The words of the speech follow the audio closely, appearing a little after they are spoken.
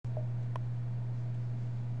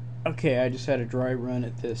Okay, I just had a dry run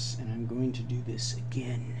at this, and I'm going to do this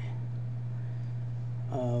again.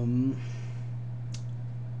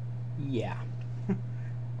 Yeah.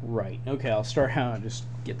 Right. Okay, I'll start out and just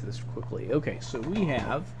get to this quickly. Okay, so we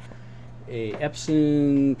have a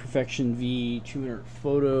Epson Perfection V200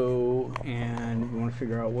 photo, and we want to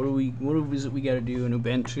figure out what is it we got to do in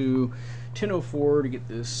Ubuntu 10.04 to get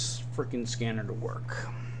this freaking scanner to work.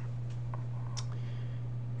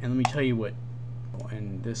 And let me tell you what,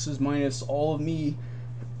 and this is minus all the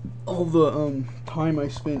time I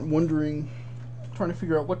spent wondering, trying to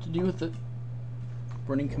figure out what to do with it,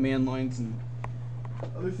 running command lines and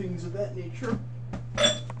other things of that nature.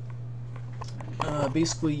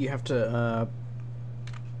 Basically, you have to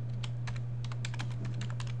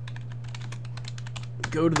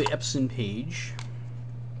go to the Epson page,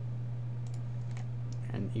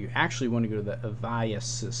 and you actually want to go to the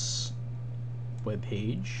Aviasys web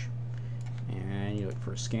page, and you look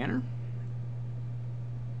for a scanner.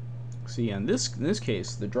 See, in this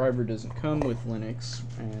case, the driver doesn't come with Linux,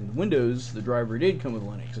 and Windows, the driver did come with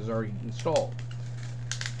Linux, is already installed.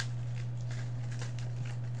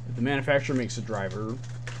 If the manufacturer makes a driver,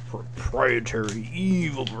 proprietary,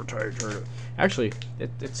 evil proprietary. Actually,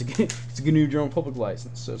 it's a GNU General Public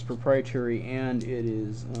license, so it's proprietary and it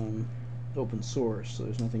is open source, so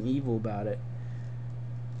there's nothing evil about it.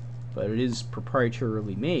 But it is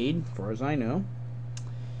proprietarily made, as far as I know.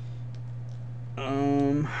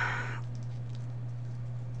 I'll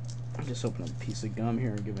just open up a piece of gum here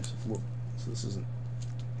and give myself a little. So this isn't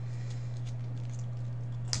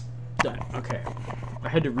done. Okay. I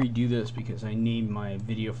had to redo this because I named my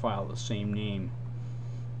video file the same name.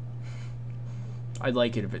 I'd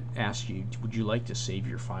like it if it asked you, would you like to save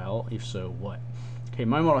your file? If so, what? Okay,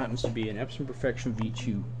 my model happens to be an Epson Perfection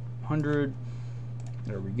V200.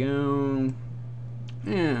 There we go.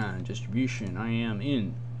 And distribution. I am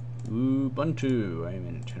in Ubuntu. I am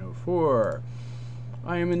in 10.04.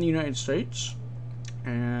 I am in the United States.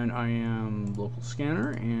 And I am local scanner.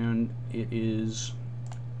 And it is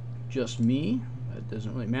just me. That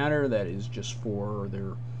doesn't really matter. That is just for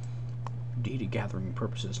their data gathering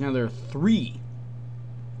purposes. Now there are three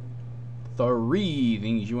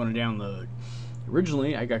things you want to download.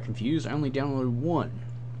 Originally, I got confused. I only downloaded one.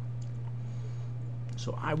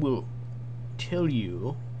 So I will tell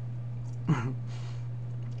you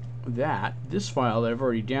that this file that I've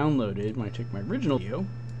already downloaded, when I took my original video,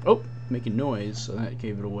 oh, making noise, so that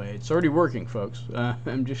gave it away. It's already working, folks.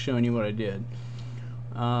 I'm just showing you what I did.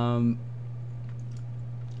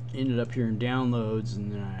 Ended up here in downloads,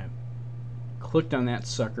 and then I clicked on that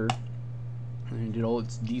sucker, and I did all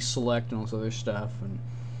its deselect and all this other stuff, and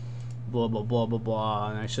blah blah blah blah blah,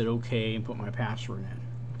 and I said okay and put my password in.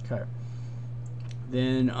 Okay.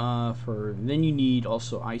 Then then you need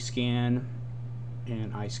also iScan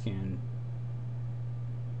and iScan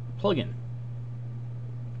plugin.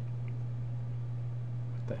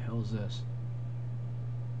 What the hell is this?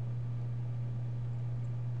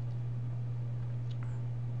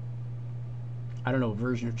 I don't know what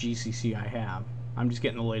version of GCC I have. I'm just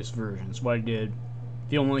getting the latest version. That's what I did.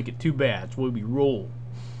 If you don't like it, too bad. It's what we roll.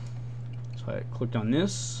 So I clicked on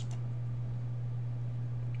this.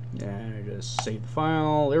 And I just save the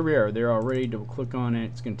file. There we are. There already. Double click on it.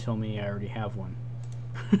 It's going to tell me I already have one.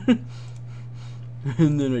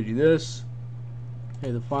 And then I do this.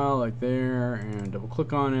 Save the file like there. And double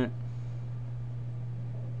click on it.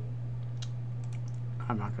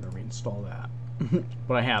 I'm not going to reinstall that.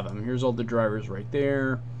 But I have them. Here's all the drivers right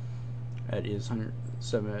there. That is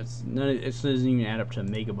 107. It doesn't even add up to a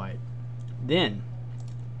megabyte. Then,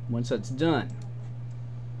 once that's done,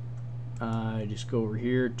 just go over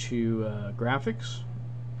here to graphics.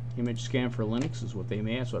 Image scan for Linux is what they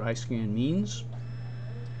made. That's what iScan means.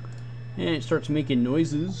 And it starts making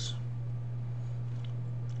noises.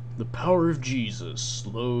 The power of Jesus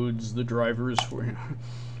loads the drivers for you.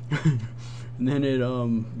 And then it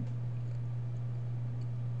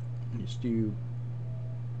just do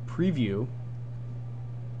preview.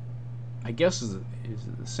 I guess is it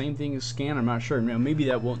the same thing as scan? I'm not sure. Now maybe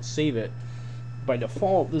that won't save it. By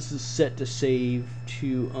default, this is set to save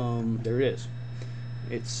to there it is.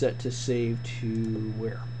 It's set to save to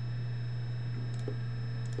where?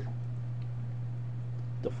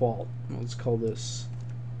 Default. Let's call this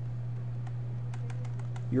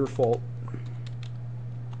your fault.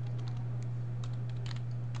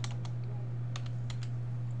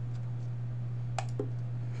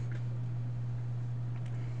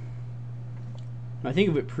 I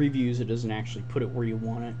think if it previews, it doesn't actually put it where you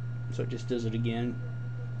want it, so it just does it again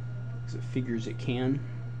because it figures it can.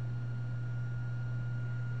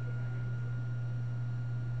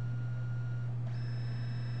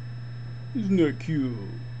 Isn't that cute?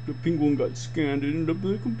 The penguin got scanned and ended up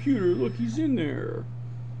in the computer. Look, he's in there.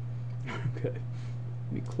 Okay.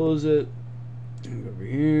 Let me close it. And go over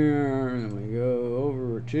here. And then we go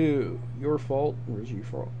over to your fault. Where's your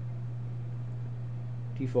fault?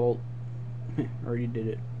 Default. Already did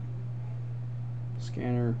it.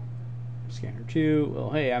 Scanner. Scanner 2. Well,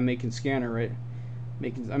 hey, I'm making scanner, right?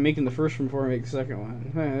 I'm making the first one before I make the second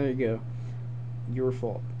one. There you go. Your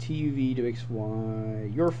fault. TUV to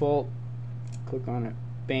XY. Your fault. Click on it.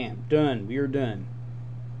 Bam. Done. We are done.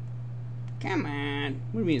 Come on.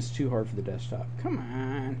 What do you mean it's too hard for the desktop? Come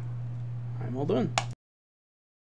on. I'm all done.